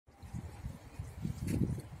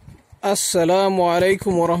Assalamu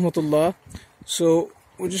alaikum wa rahmatullah. So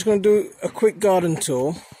we're just going to do a quick garden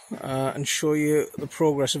tour and show you the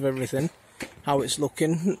progress of everything, how it's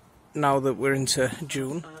looking now that we're into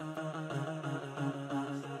June.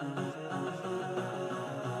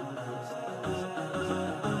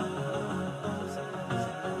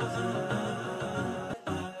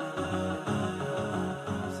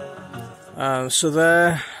 So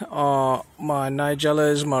there are my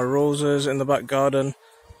nigellas, my roses in the back garden.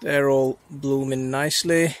 They're all blooming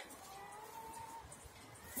nicely.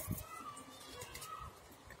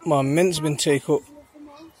 My mint's been taken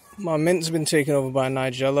over by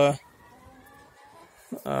nigella.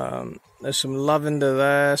 There's some lavender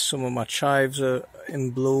there. Some of my chives are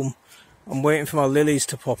in bloom. I'm waiting for my lilies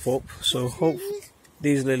to pop up. So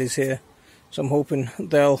these lilies here. So I'm hoping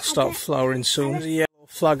they'll start flowering soon. There's a yellow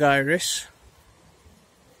flag iris.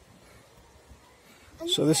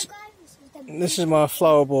 So this is my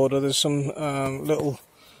flower border. There's some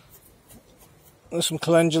there's some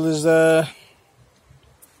calendulas there,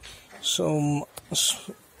 some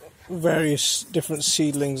various different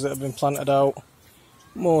seedlings that have been planted out,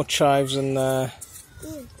 more chives in there.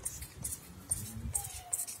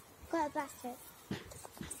 Got a basket.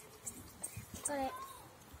 Got it.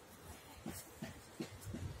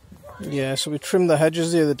 Yeah, so we trimmed the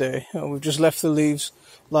hedges the other day. We've just left the leaves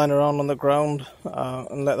lying around on the ground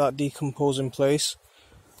and let that decompose in place.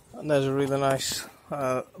 And there's a really nice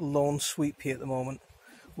lone sweet pea at the moment,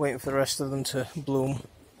 waiting for the rest of them to bloom.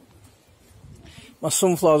 My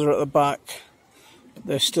sunflowers are at the back.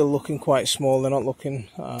 They're still looking quite small. They're not looking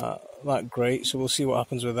that great, so we'll see what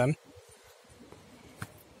happens with them.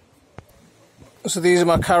 So these are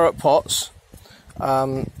my carrot pots.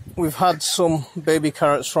 We've had some baby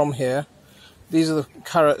carrots from here. These are the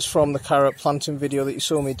carrots from the carrot planting video that you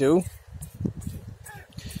saw me do.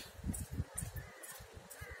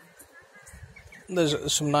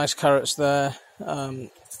 There's some nice carrots there.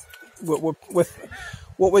 What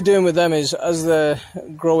we're doing with them is, as they're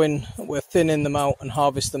growing, we're thinning them out and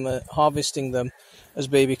harvesting them as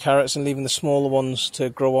baby carrots and leaving the smaller ones to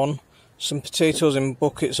grow on. Some potatoes in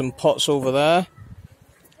buckets and pots over there.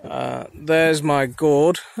 There's my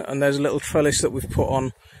gourd, and there's a little trellis that we've put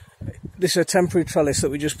on. This is a temporary trellis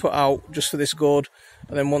that we just put out just for this gourd,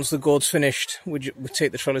 and then once the gourd's finished, we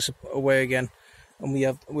take the trellis away again, and we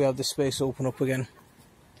have this space open up again.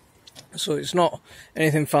 So it's not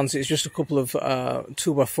anything fancy. It's just a couple of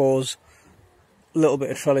 2x4s, a little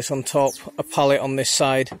bit of trellis on top, a pallet on this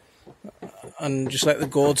side, and just let the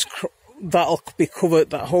gourds. That'll be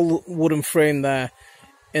covered. That whole wooden frame there,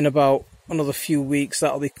 in about another few weeks,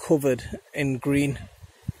 that'll be covered in green.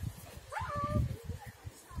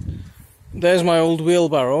 There's my old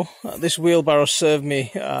wheelbarrow. This wheelbarrow served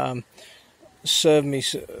me for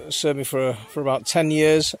about 10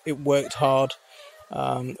 years. It worked hard.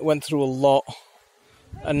 It went through a lot,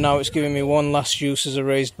 and now it's giving me one last use as a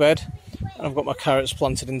raised bed. And I've got my carrots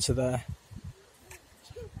planted into there.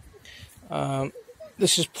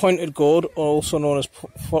 This is pointed gourd, also known as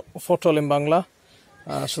fotol in Bangla.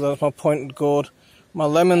 So that's my pointed gourd. My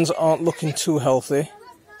lemons aren't looking too healthy.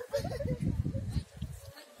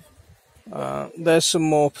 There's some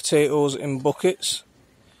more potatoes in buckets,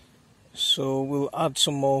 so we'll add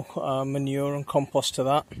some more manure and compost to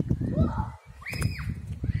that.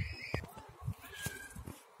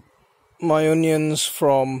 My onions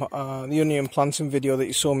from the onion planting video that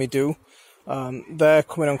you saw me do, they're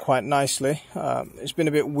coming on quite nicely. It's been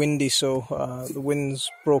a bit windy, so the wind's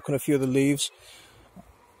broken a few of the leaves.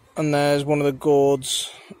 And there's one of the gourds,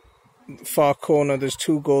 far corner. There's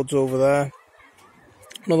two gourds over there.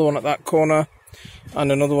 Another one at that corner,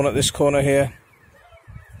 and another one at this corner here.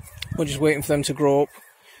 We're just waiting for them to grow up,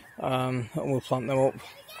 and we'll plant them up.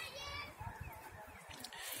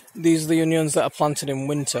 These are the onions that are planted in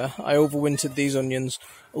winter. I overwintered these onions.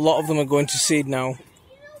 A lot of them are going to seed now.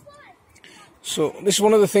 So this is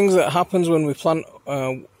one of the things that happens when we plant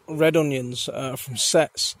red onions from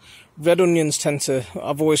sets. Red onions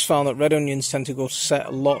I've always found that red onions tend to go to set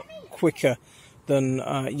a lot quicker than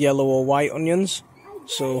yellow or white onions.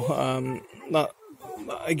 So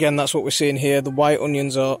that's what we're seeing here. The white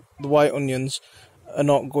onions are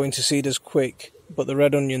not going to seed as quick, but the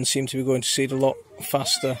red onions seem to be going to seed a lot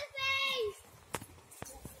faster.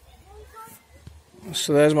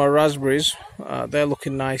 So there's my raspberries. They're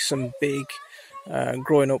looking nice and big,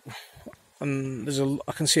 growing up, and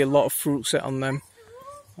I can see a lot of fruit set on them.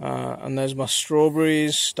 And there's my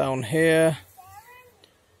strawberries down here.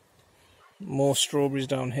 More strawberries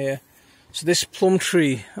down here. So this plum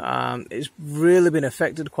tree it's really been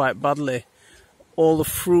affected quite badly. all the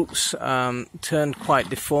fruits turned quite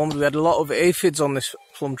deformed. We had a lot of aphids on this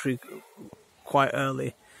plum tree quite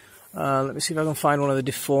early. Let me see if I can find one of the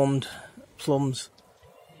deformed plums.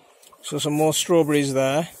 So some more strawberries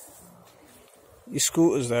there. Your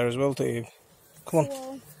scooter's there as well, Dave. Come on.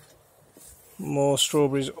 Yeah. More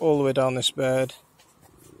strawberries all the way down this bed.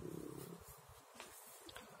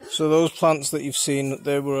 So those plants that you've seen,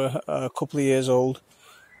 they were a couple of years old.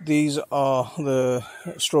 These are the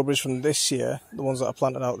strawberries from this year, the ones that I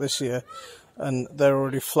planted out this year, and they're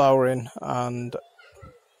already flowering and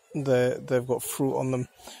they've got fruit on them.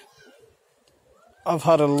 I've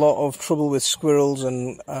had a lot of trouble with squirrels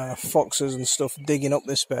and foxes and stuff digging up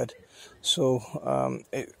this bed, so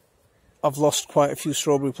I've lost quite a few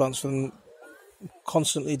strawberry plants from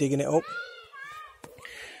constantly digging it up.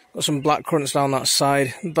 Got some black currants down that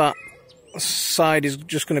side. That side is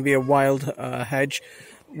just going to be a wild hedge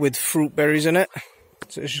with fruit berries in it.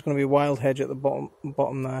 So it's just going to be a wild hedge at the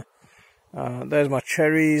bottom there. There's my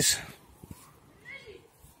cherries.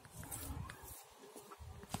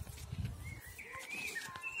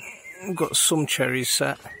 I've got some cherries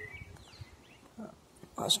set.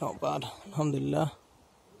 That's not bad, alhamdulillah.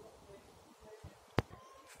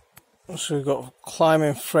 So we've got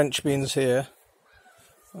climbing French beans here.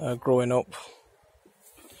 Growing up,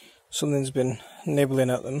 something's been nibbling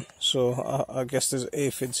at them, so I guess there's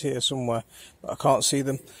aphids here somewhere, but I can't see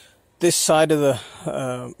them. This side of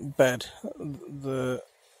the bed, the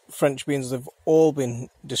French beans, they've all been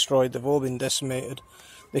destroyed, they've all been decimated.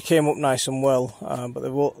 They came up nice and well, but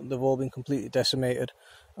they've all been completely decimated.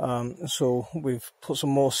 So we've put some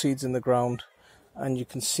more seeds in the ground, and you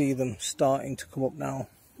can see them starting to come up now.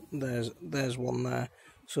 There's one there,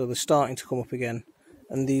 so they're starting to come up again.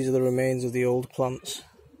 And these are the remains of the old plants.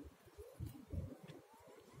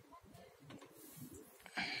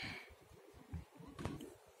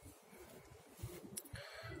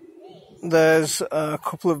 There's a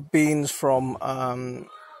couple of beans from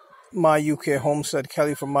My UK Homestead.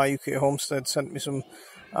 Kelly from My UK Homestead sent me some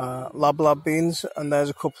lab beans, and there's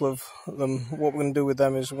a couple of them. What we're going to do with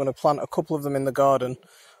them is we're going to plant a couple of them in the garden,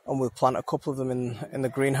 and we'll plant a couple of them in the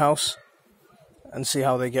greenhouse and see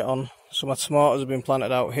how they get on. So my tomatoes have been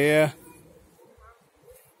planted out here.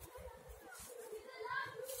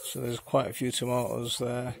 So there's quite a few tomatoes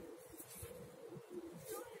there.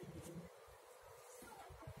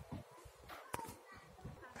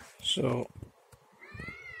 So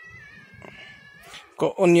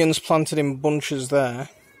got onions planted in bunches there.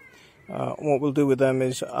 What we'll do with them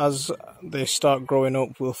is, as they start growing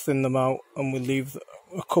up, we'll thin them out and we'll leave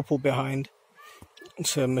a couple behind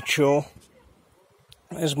to mature.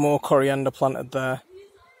 There's more coriander planted there.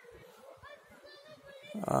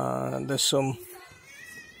 There's some,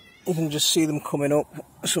 you can just see them coming up,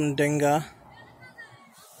 some dinga.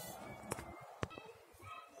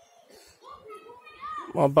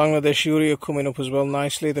 My Bangladeshi are coming up as well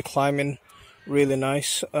nicely. They're climbing really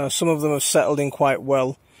nice. Some of them have settled in quite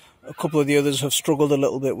well. A couple of the others have struggled a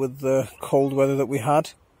little bit with the cold weather that we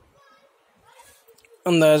had.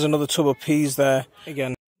 And there's another tub of peas there.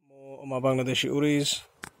 Again, more of my Bangladeshi uris.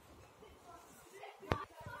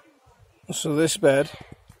 So this bed,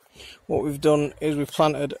 what we've done is we've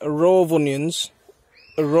planted a row of onions,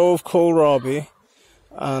 a row of kohlrabi,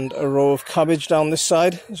 and a row of cabbage down this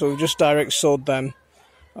side. So we've just direct sowed them.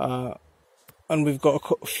 And we've got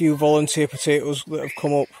a few volunteer potatoes that have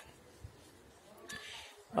come up.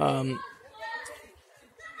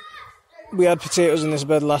 We had potatoes in this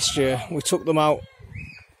bed last year. We took them out.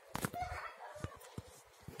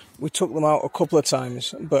 We took them out a couple of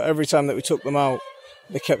times, but every time that we took them out,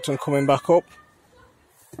 they kept on coming back up.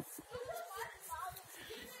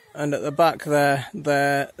 And at the back there,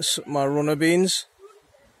 there's my runner beans.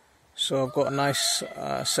 So I've got a nice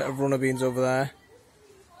set of runner beans over there.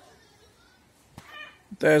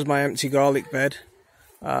 There's my empty garlic bed.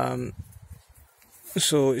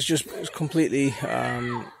 So it's completely,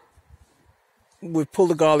 we've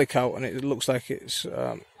pulled the garlic out and it looks like it's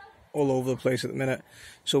all over the place at the minute.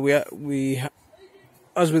 So we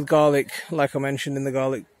as with garlic, like I mentioned in the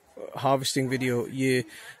garlic harvesting video, you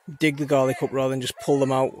dig the garlic up rather than just pull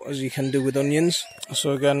them out as you can do with onions.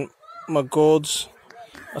 So again, my gourds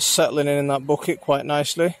are settling in that bucket quite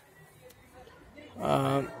nicely.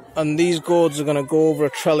 And these gourds are going to go over a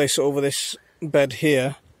trellis over this bed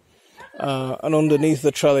here. And underneath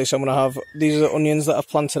the trellis, I'm going to have, these are the onions that I've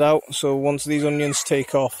planted out. So once these onions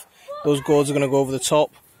take off, those gourds are going to go over the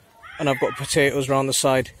top. And I've got potatoes around the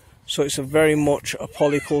side. So it's very much a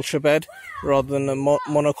polyculture bed rather than a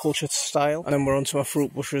monoculture style. And then we're onto my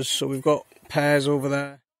fruit bushes. So we've got pears over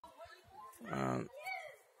there.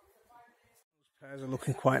 Pears are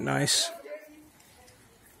looking quite nice.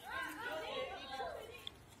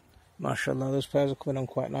 Mashallah, those pears are coming on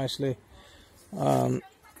quite nicely. Got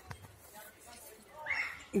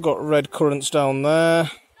red currants down there.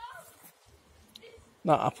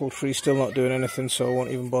 That apple tree's still not doing anything, so I won't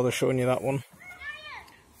even bother showing you that one.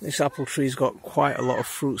 This apple tree's got quite a lot of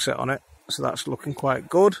fruit set on it, so that's looking quite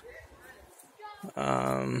good.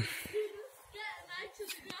 And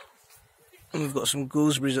we've got some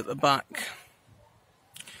gooseberries at the back.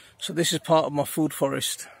 So this is part of my food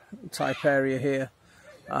forest type area here.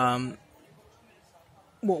 The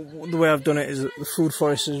way I've done it is that the food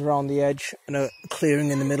forest is around the edge and a clearing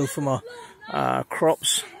in the middle for my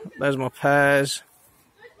crops. There's my pears.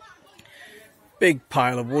 Big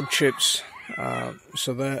pile of wood chips.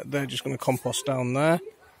 So they're just going to compost down there.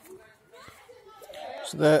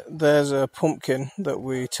 So there's a pumpkin that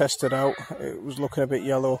we tested out. It was looking a bit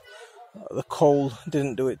yellow. The cold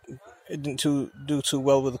didn't do it. It didn't do too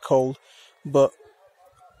well with the cold, but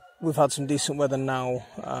we've had some decent weather now,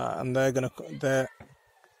 and we're gonna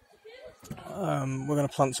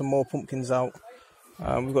plant some more pumpkins out.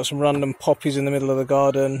 We've got some random poppies in the middle of the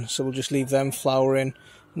garden, so we'll just leave them flowering.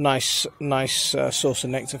 Nice source of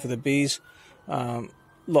nectar for the bees.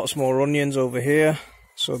 Lots more onions over here.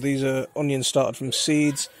 So these are onions started from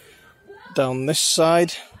seeds down this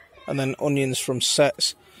side, and then onions from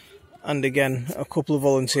sets. And again, a couple of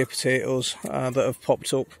volunteer potatoes that have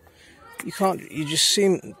popped up. You can't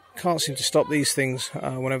seem to stop these things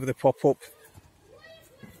whenever they pop up.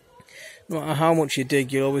 No matter how much you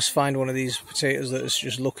dig, you'll always find one of these potatoes that is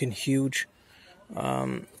just looking huge.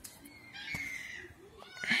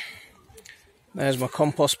 There's my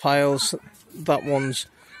compost piles. That one's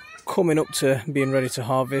coming up to being ready to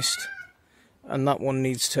harvest, and that one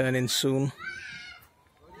needs turning soon.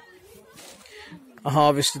 I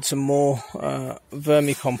harvested some more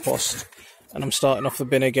vermicompost, and I'm starting off the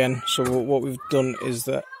bin again. So what we've done is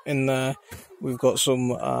that in there we've got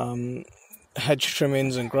some hedge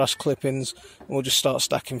trimmings and grass clippings, and we'll just start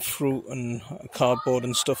stacking fruit and cardboard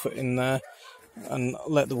and stuff in there and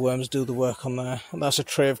let the worms do the work on there. And that's a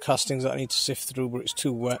tray of castings that I need to sift through, but it's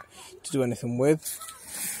too wet to do anything with.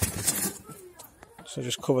 So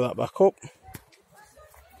just cover that back up.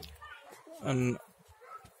 And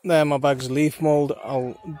there my bag's of leaf mould.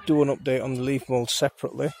 I'll do an update on the leaf mould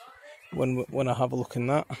separately when I have a look in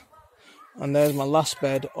that. And there's my last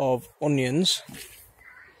bed of onions.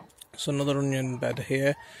 So another onion bed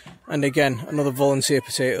here, and again another volunteer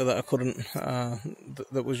potato that I couldn't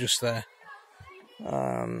that was just there.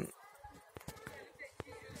 And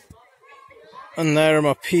there are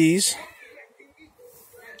my peas.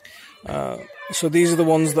 So these are the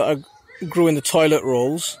ones that I grew in the toilet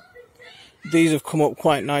rolls. These have come up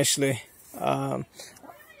quite nicely. I've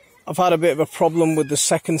had a bit of a problem with the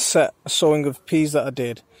second set sowing of peas that I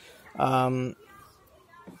did.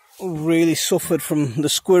 Really suffered from the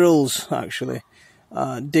squirrels actually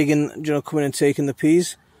digging, coming and taking the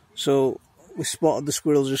peas. So we spotted the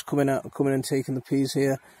squirrels just coming and taking the peas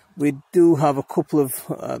here. We do have a couple of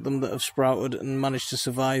them that have sprouted and managed to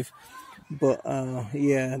survive, but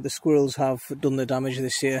yeah, the squirrels have done the damage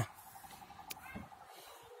this year.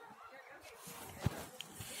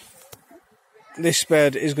 This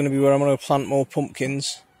bed is going to be where I'm going to plant more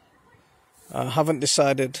pumpkins. I haven't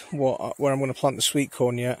decided where I'm going to plant the sweet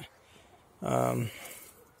corn yet, but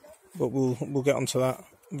we'll get onto that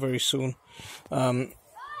very soon.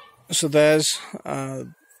 So there's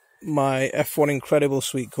my F1 Incredible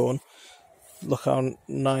sweet corn. Look how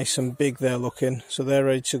nice and big they're looking. So they're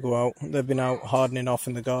ready to go out. They've been out hardening off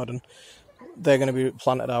in the garden. They're going to be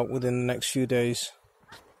planted out within the next few days.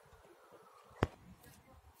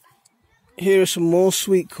 Here are some more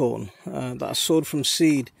sweet corn that I sowed from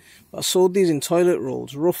seed. I sowed these in toilet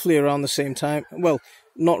rolls roughly around the same time. Well,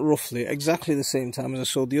 not roughly, exactly the same time as I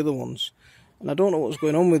sowed the other ones. And I don't know what's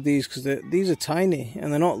going on with these because these are tiny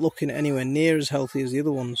and they're not looking anywhere near as healthy as the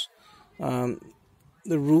other ones. The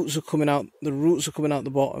roots are coming out. The roots are coming out the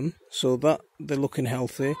bottom, so that they're looking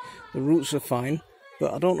healthy. The roots are fine,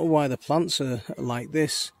 but I don't know why the plants are like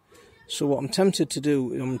this. So what I'm tempted to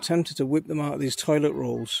do is I'm tempted to whip them out of these toilet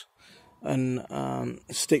rolls and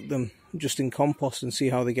stick them just in compost and see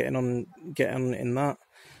how they get on in that.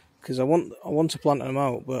 Because I want to plant them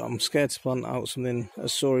out, but I'm scared to plant out something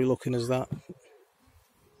as sorry looking as that.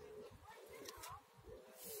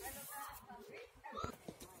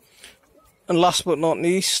 And last but not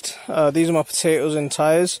least, these are my potatoes in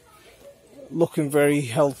tyres, looking very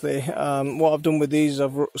healthy. What I've done with these,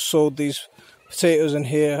 I've sowed these potatoes in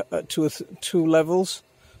here at two levels.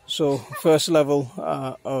 So first level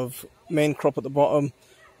of main crop at the bottom,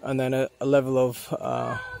 and then a level of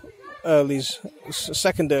earlies,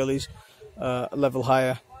 second earlies, a level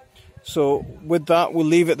higher. So with that, we'll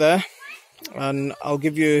leave it there, and I'll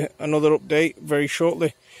give you another update very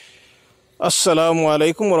shortly. Assalamu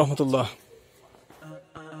alaikum wa rahmatullah.